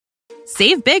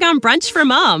Save big on brunch for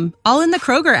mom, all in the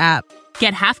Kroger app.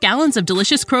 Get half gallons of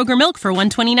delicious Kroger milk for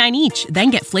 $1.29 each.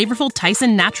 Then get flavorful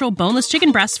Tyson natural boneless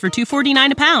chicken breasts for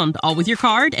 $2.49 a pound, all with your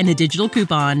card and a digital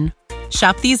coupon.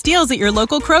 Shop these deals at your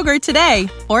local Kroger today,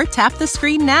 or tap the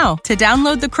screen now to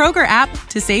download the Kroger app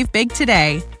to save big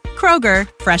today. Kroger,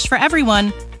 fresh for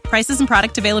everyone. Prices and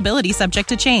product availability subject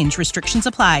to change. Restrictions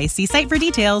apply. See site for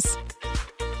details.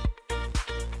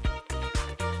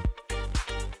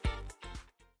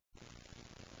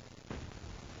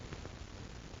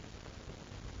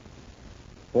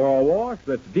 For a wash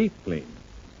that's deep clean,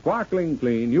 sparkling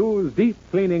clean, use Deep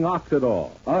Cleaning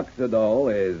Oxidol.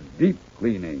 Oxidol is deep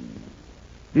cleaning.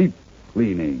 Deep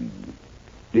cleaning.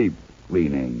 Deep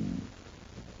cleaning.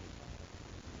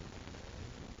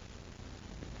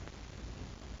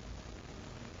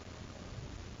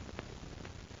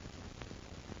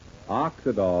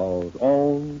 Oxidol's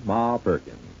own Ma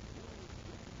Perkins.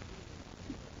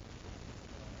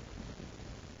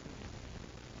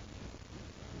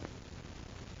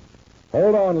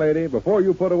 Hold on, lady. Before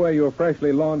you put away your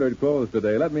freshly laundered clothes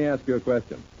today, let me ask you a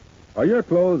question. Are your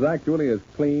clothes actually as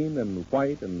clean and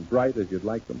white and bright as you'd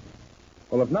like them?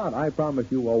 Well, if not, I promise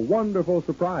you a wonderful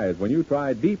surprise when you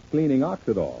try Deep Cleaning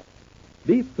Oxidol.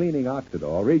 Deep Cleaning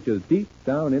Oxidol reaches deep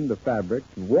down into fabrics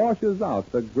and washes out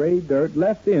the gray dirt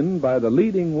left in by the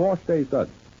leading wash-day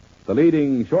suds, the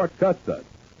leading shortcut suds.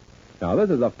 Now, this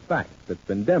is a fact that's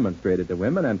been demonstrated to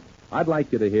women, and I'd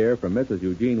like you to hear from Mrs.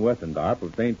 Eugene Wessendorp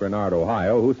of St. Bernard,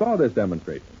 Ohio, who saw this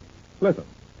demonstration. Listen.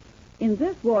 In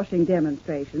this washing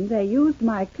demonstration, they used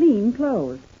my clean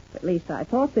clothes. At least I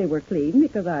thought they were clean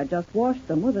because I just washed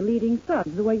them with the leading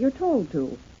suds the way you're told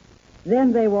to.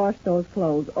 Then they washed those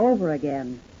clothes over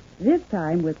again, this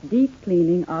time with Deep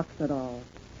Cleaning Oxidol.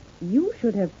 You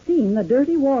should have seen the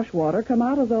dirty wash water come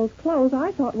out of those clothes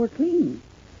I thought were clean.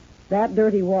 That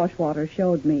dirty wash water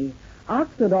showed me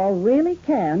Oxidol really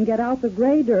can get out the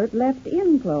gray dirt left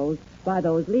in clothes by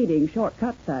those leading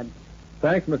shortcut suds.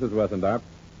 Thanks, Mrs. Wessendorp.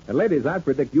 And ladies, I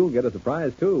predict you'll get a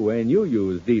surprise, too, when you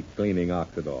use Deep Cleaning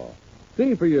Oxidol.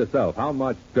 See for yourself how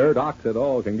much dirt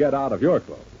Oxidol can get out of your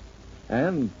clothes.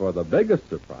 And for the biggest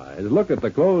surprise, look at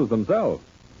the clothes themselves.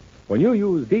 When you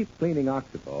use Deep Cleaning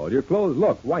Oxidol, your clothes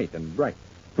look white and bright.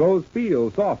 Clothes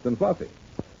feel soft and fluffy.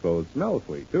 Clothes smell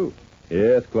sweet, too.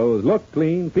 Yes, clothes look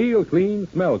clean, feel clean,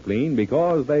 smell clean,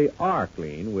 because they are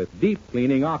clean with Deep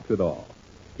Cleaning Oxidol.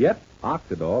 Yet,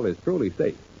 Oxidol is truly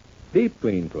safe. Deep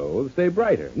clean clothes stay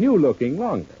brighter, new-looking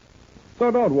longer. So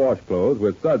don't wash clothes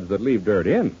with suds that leave dirt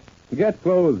in. Get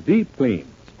clothes deep clean,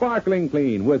 sparkling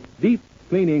clean with Deep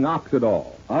Cleaning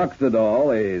Oxidol.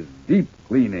 Oxidol is deep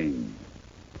cleaning.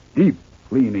 Deep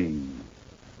cleaning.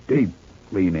 Deep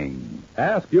cleaning.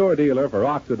 Ask your dealer for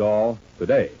Oxidol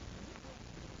today.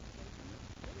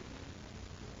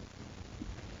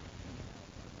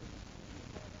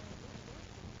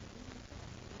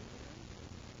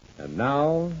 And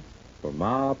now for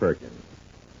Ma Perkins.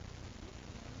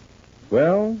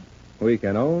 Well, we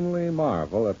can only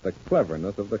marvel at the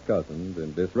cleverness of the cousins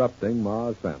in disrupting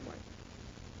Ma's family.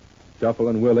 Shuffle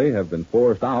and Willie have been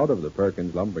forced out of the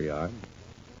Perkins lumberyard.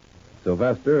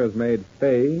 Sylvester has made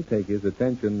Fay take his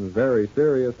attentions very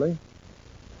seriously.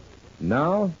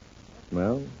 Now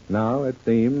it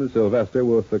seems Sylvester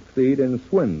will succeed in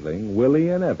swindling Willie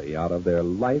and Evie out of their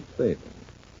life savings.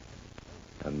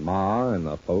 And Ma and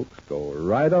the folks go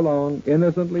right along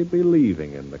innocently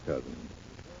believing in the cousins.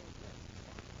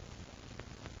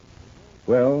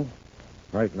 Well,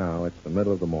 right now it's the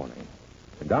middle of the morning.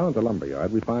 And down at the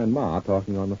lumberyard, we find Ma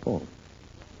talking on the phone.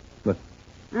 Listen.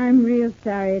 I'm real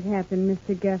sorry it happened,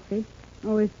 Mr. Guffey.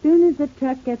 Oh, as soon as the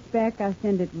truck gets back, I'll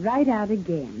send it right out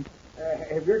again.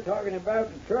 If you're talking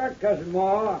about the truck, Cousin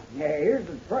Ma, here's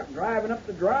the truck driving up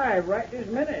the drive right this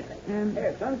minute.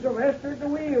 Son Sylvester at the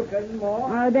wheel, Cousin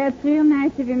Ma. Oh, that's real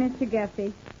nice of you, Mr.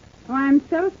 Guffey. Oh, I'm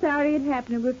so sorry it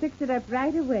happened. We'll fix it up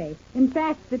right away. In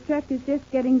fact, the truck is just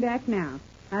getting back now.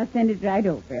 I'll send it right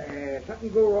over. Something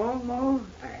go wrong, Ma?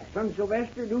 Son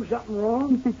Sylvester do something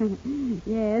wrong?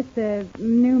 Yes, a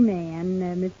new man,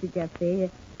 Mr. Guffey.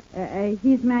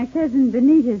 He's my cousin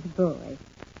Benita's boy.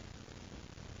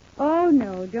 Oh,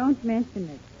 no, don't mention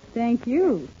it. Thank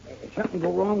you. Something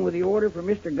go wrong with the order for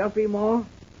Mr. Guffey, Ma?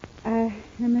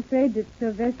 I'm afraid that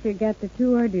Sylvester got the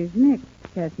two orders mixed,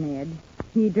 Cousin Ed.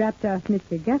 He dropped off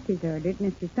Mr. Guffey's order at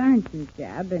Mr. Sorensen's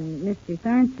job and Mr.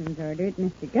 Sorensen's order at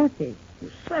Mr. Guffey's.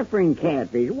 Suffering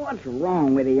catfish. What's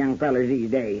wrong with the young fellers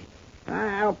these days?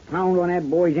 I'll pound on that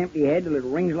boy's empty head till it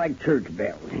rings like church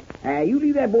bells. You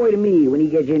leave that boy to me when he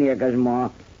gets in here, Cousin Ma.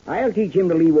 I'll teach him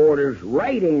to leave orders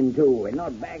right in, too, and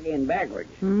not back in backwards.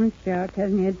 Sure,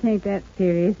 Cousin Ed, tain't that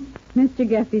serious. Mr.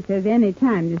 Guffey says any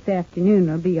time this afternoon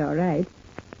will be all right.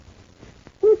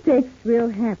 Mistakes will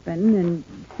happen, and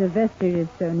Sylvester is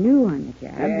so new on the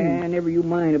job. Never you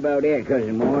mind about that,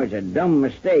 Cousin Moore. It's a dumb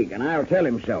mistake, and I'll tell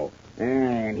him so.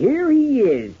 And here he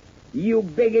is. You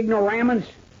big ignoramus.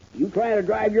 You trying to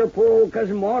drive your poor old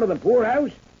Cousin Moore to the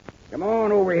poorhouse? Come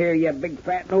on over here, you big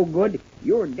fat no good.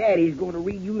 Your daddy's going to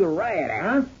read you the riot act.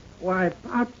 Huh? Why,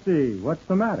 Popsy, what's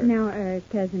the matter? Now,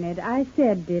 Cousin Ed, I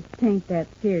said it tain't that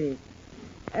serious.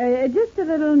 Just a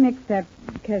little mix-up,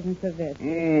 Cousin Sylvester.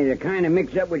 The kind of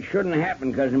mix-up which shouldn't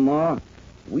happen, Cousin Ma.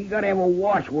 We got to have a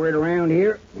watchword around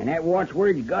here, and that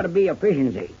watchword's got to be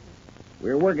efficiency.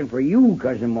 We're working for you,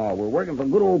 Cousin Ma. We're working for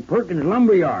good old Perkins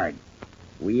Lumberyard.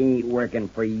 We ain't working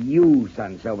for you,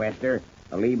 son Sylvester.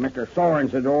 I'll leave Mr.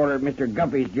 Sorensen's order at Mr.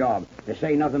 Guffey's job, to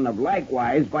say nothing of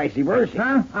likewise, vice versa.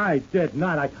 Huh? I did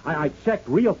not. I checked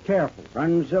real careful.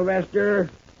 Son Sylvester,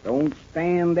 don't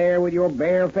stand there with your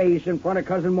bare face in front of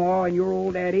Cousin Ma and your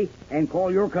old daddy and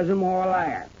call your Cousin Ma a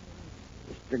liar.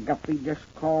 Mr. Guffey just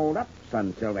called up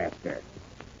son Sylvester.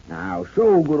 Now,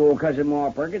 show good old Cousin Ma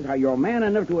Perkins how you're man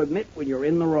enough to admit when you're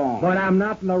in the wrong. But I'm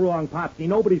not in the wrong, Popsy.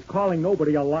 Nobody's calling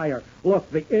nobody a liar. Look,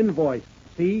 the invoice.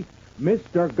 See?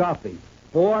 Mr. Guffey.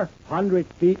 400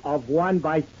 feet of 1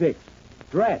 by 6.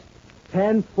 Dressed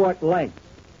 10-foot length.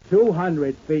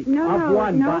 200 feet of 1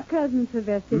 by... No, Cousin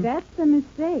Sylvester, that's a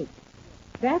mistake.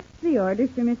 That's the order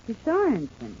for Mr.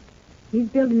 Sorensen. He's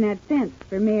building that fence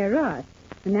for Mayor Ross,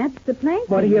 and that's the plank.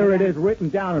 But here it is written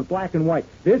down in black and white.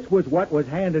 This was what was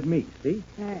handed me, see?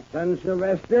 Son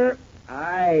Sylvester,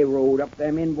 I wrote up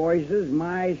them invoices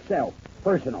myself,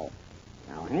 personal.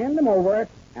 Now hand them over,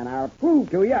 and I'll prove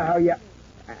to you how you...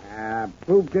 I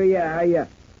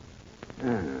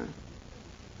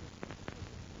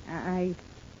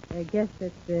guess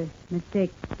that the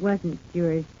mistake wasn't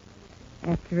yours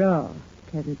after all,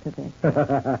 Cousin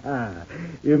Sylvester.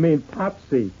 You mean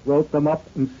Popsy wrote them up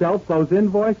himself, those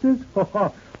invoices?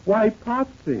 Why,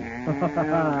 Popsy?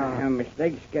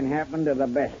 Mistakes can happen to the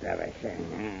best of us.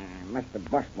 I must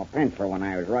have bust my pencil when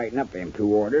I was writing up them 2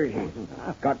 orders.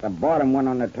 Got the bottom one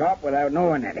on the top without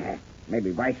knowing it.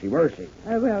 Maybe vice versa.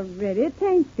 Well, Red, it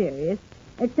ain't serious,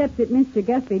 except that Mr.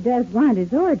 Guffey does want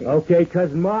his order. Okay,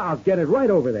 Cousin Ma, I'll get it right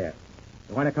over there.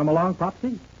 You want to come along,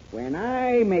 Popsy? When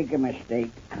I make a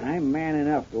mistake, I'm man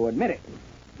enough to admit it.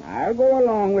 I'll go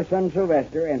along with son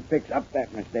Sylvester and fix up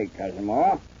that mistake, Cousin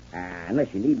Ma.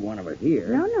 Unless you need one of us here.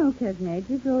 No, Cousin Ed,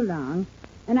 you go along.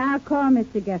 And I'll call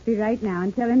Mr. Guffey right now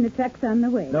and tell him the truck's on the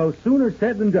way. No sooner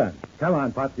said than done. Come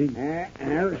on, Popsy.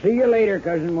 I'll see you later,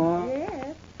 Cousin Ma.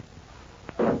 Yes.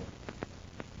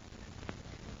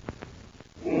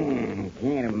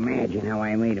 Can't imagine how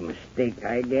I made a mistake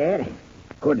like that.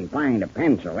 Couldn't find a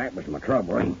pencil. That was my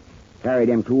trouble. Carried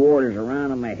them 2 orders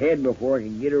around in my head before I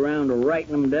could get around to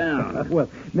writing them down. Well,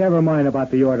 never mind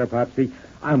about the order, Popsy.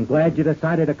 I'm glad you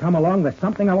decided to come along. There's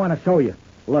something I want to show you.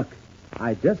 Look,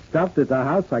 I just stopped at the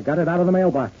house. I got it out of the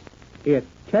mailbox. It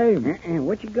came.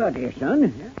 What you got there,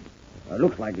 son? It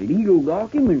looks like legal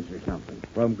documents or something.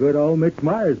 From good old Mitch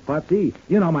Myers, Popsy.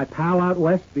 You know, my pal out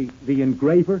west, the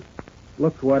engraver.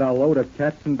 Look what a load of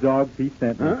cats and dogs he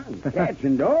sent me. Huh? Cats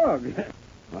and dogs?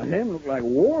 Well, them look like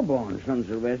war bonds, son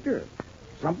Sylvester.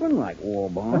 Something like war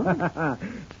bonds.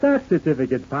 Stock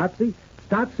certificates, Popsy.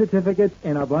 Stock certificates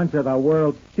in a bunch of the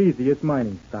world's cheesiest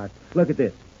mining stocks. Look at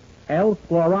this. El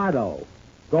Florado.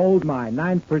 Gold mine,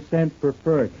 9%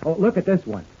 preferred. Oh, look at this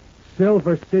one.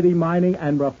 Silver City Mining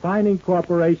and Refining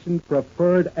Corporation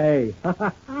Preferred A.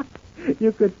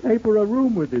 You could paper a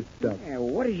room with this stuff.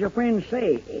 What does your friend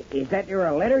say? Is that there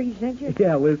a letter he sent you?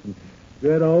 Yeah, listen.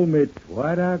 Good old Mitch.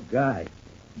 What a guy.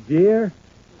 Dear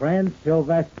friend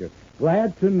Sylvester,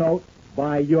 glad to note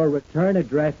by your return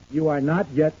address you are not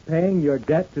yet paying your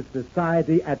debt to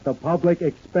society at the public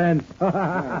expense.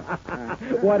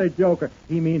 What a joker.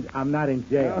 He means I'm not in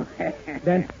jail.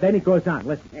 Then he goes on.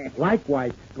 Listen.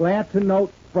 Likewise, glad to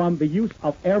note from the use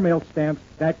of airmail stamps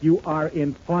that you are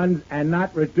in funds and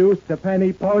not reduced to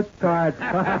penny postcards.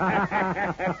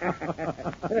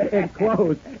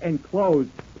 Enclosed,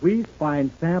 please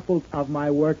find samples of my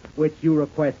work which you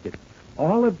requested.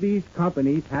 All of these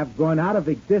companies have gone out of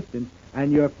existence,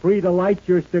 and you're free to light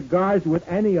your cigars with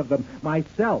any of them.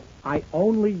 Myself, I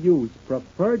only use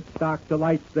preferred stock to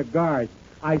light cigars.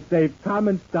 I save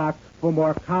common stock for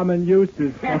more common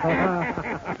uses.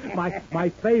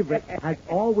 My favorite has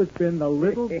always been the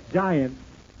Little Giant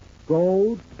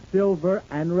Gold, Silver,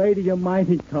 and Radium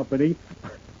Mining Company,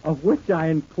 of which I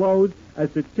enclosed a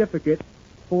certificate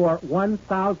for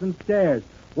 1,000 shares.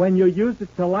 when you use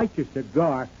it to light your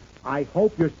cigar, I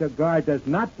hope your cigar does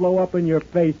not blow up in your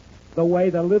face the way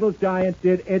the Little Giant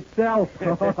did itself.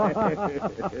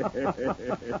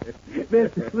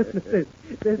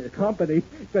 This company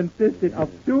consisted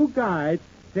of two guys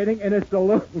sitting in a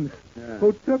saloon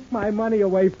who took my money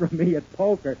away from me at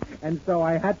poker, and so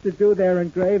I had to do their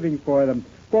engraving for them.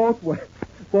 Both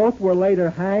were later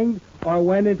hanged or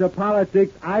went into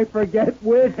politics. I forget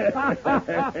which.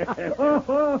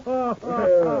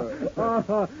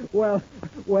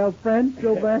 Well, friend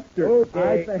Sylvester.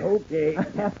 Okay.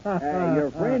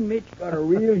 Your friend Mitch got a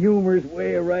real humorous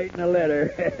way of writing a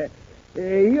letter.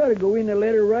 He ought to go in the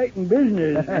letter writing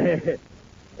business.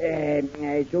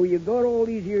 So you got all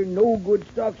these here no-good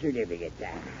stock certificates.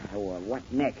 Well, what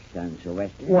next, son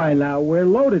Sylvester? Why, now, we're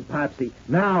loaded, Popsy.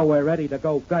 Now we're ready to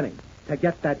go gunning to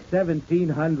get that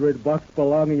 $1,700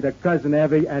 belonging to Cousin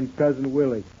Evie and Cousin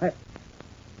Willie. Hey,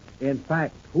 in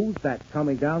fact, who's that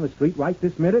coming down the street right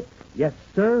this minute? Yes,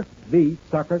 sir, the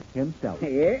sucker himself.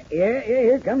 Yeah,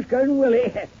 here comes Cousin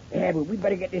Willie. Yeah, but we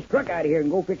better get this truck out of here and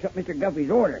go fix up Mr. Guffey's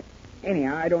order.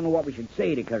 Anyhow, I don't know what we should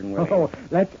say to Cousin Willie. Oh,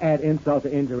 let's add insult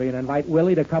to injury and invite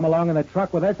Willie to come along in the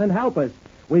truck with us and help us.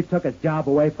 We took his job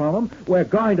away from him. We're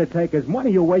going to take his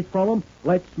money away from him.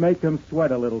 Let's make him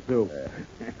sweat a little, too.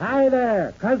 Hi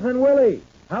there, Cousin Willie.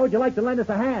 How would you like to lend us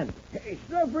a hand? Hey,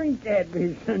 suffering cat,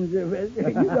 me, son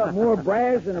Sylvester. You got more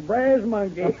brass than a brass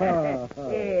monkey.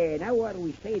 Yeah, now what do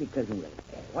we say to Cousin Willie?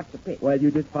 What's the pitch? Well, you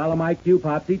just follow my cue,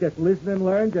 Popsy. Just listen and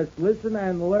learn. Just listen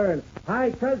and learn.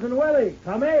 Hi, Cousin Willie.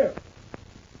 Come here.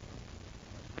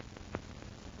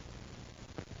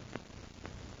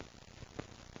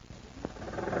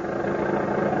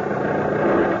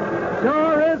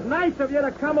 Sure is nice of you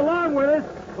to come along with us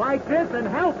like this and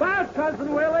help out,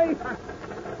 Cousin Willie.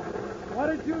 What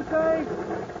did you say?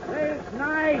 It's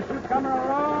nice you coming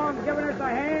along, giving us a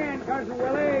hand, Cousin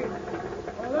Willie.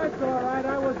 Oh, that's all right.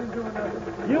 I wasn't doing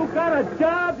nothing. You got a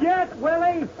job yet,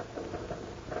 Willie?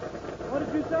 What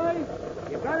did you say?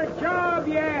 You got a job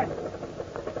yet?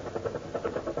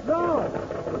 No.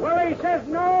 Willie says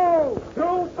no.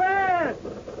 Too bad.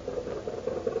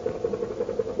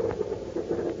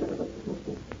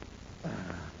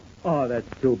 Oh, that's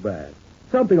too bad.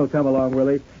 Something will come along,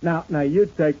 Willie. Now, you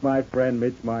take my friend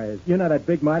Mitch Myers. You know that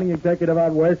big mining executive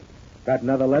out west? Got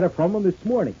another letter from him this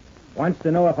morning. Wants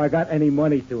to know if I got any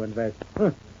money to invest.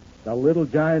 The Little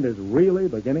Giant is really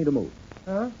beginning to move.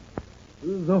 Huh?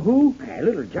 The who?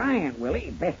 Little Giant,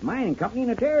 Willie. Best mining company in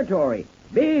the territory.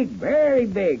 Big, very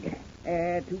big.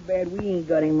 Too bad we ain't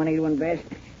got any money to invest.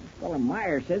 Fellow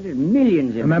Myers says there's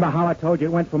millions in Remember how I told you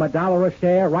it went from $1 a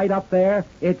share right up there?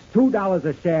 It's $2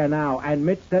 a share now, and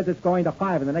Mitch says it's going to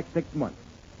 $5 in the next 6 months.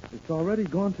 It's already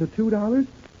gone to $2?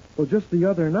 Well, just the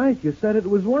other night you said it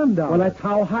was $1. Well, that's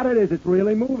how hot it is. It's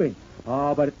really moving.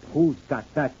 Oh, but who's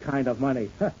got that kind of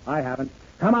money? I haven't.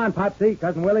 Come on, Popsy,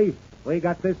 Cousin Willie. We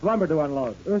got this lumber to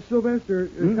unload. Sylvester,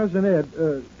 Cousin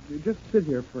Ed, just sit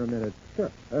here for a minute.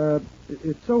 Sure.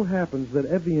 It so happens that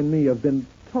Evie and me have been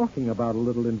talking about a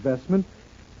little investment,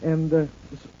 and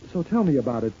so tell me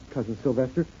about it, Cousin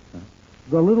Sylvester.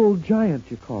 The Little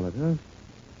Giant, you call it, huh?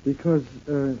 Because,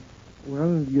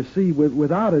 well, you see,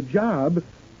 without a job,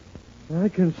 I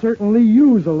can certainly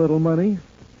use a little money.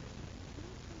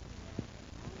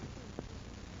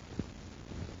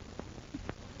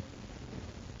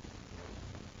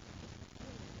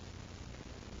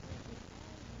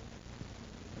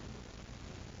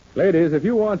 Ladies, if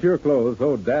you want your clothes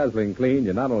so dazzling clean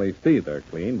you not only see they're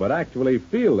clean, but actually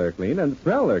feel they're clean and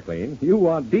smell they're clean, you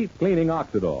want Deep Cleaning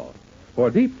Oxidol. For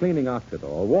Deep Cleaning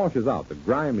Oxidol washes out the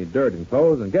grimy dirt in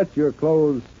clothes and gets your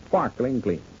clothes sparkling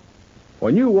clean.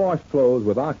 When you wash clothes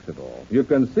with Oxidol, you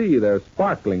can see they're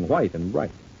sparkling white and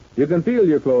bright. You can feel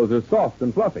your clothes are soft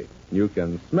and fluffy. You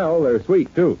can smell they're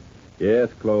sweet, too.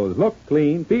 Yes, clothes look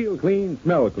clean, feel clean,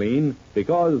 smell clean,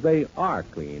 because they are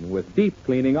clean with Deep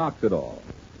Cleaning Oxidol.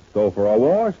 So for a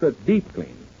wash that's deep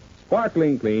clean,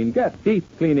 sparkling clean, get Deep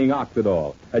Cleaning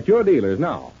Oxidol at your dealers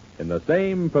now in the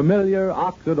same familiar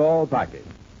Oxidol package.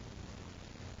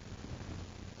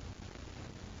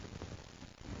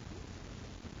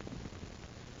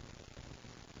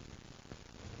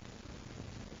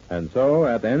 And so,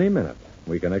 at any minute,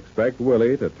 we can expect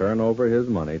Willie to turn over his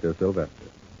money to Sylvester.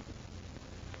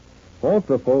 Won't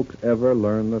the folks ever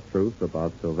learn the truth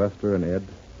about Sylvester and Ed?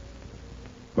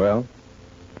 Well,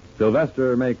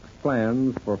 Sylvester makes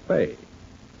plans for Fay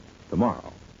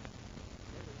tomorrow.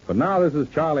 But now this is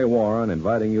Charlie Warren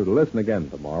inviting you to listen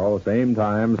again tomorrow, same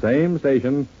time, same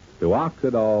station, to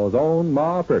Oxidol's own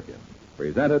Ma Perkins,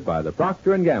 presented by the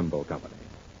Procter & Gamble Company.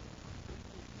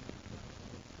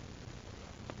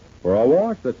 For a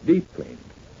wash that's deep clean,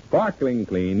 sparkling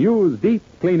clean, use deep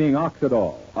cleaning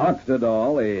Oxidol.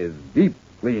 Oxidol is deep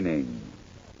cleaning.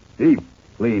 Deep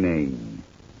cleaning.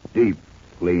 Deep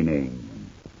cleaning.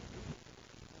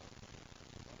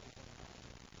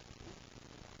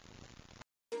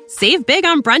 Save big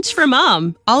on brunch for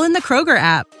Mom, all in the Kroger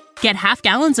app. Get half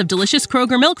gallons of delicious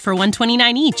Kroger milk for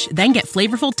 $1.29 each. Then get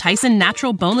flavorful Tyson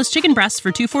natural boneless chicken breasts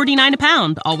for $2.49 a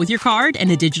pound, all with your card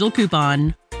and a digital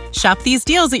coupon. Shop these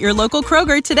deals at your local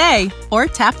Kroger today, or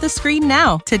tap the screen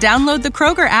now to download the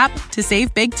Kroger app to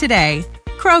save big today.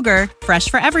 Kroger, fresh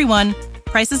for everyone.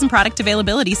 Prices and product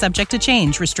availability subject to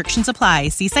change. Restrictions apply.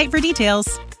 See site for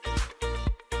details.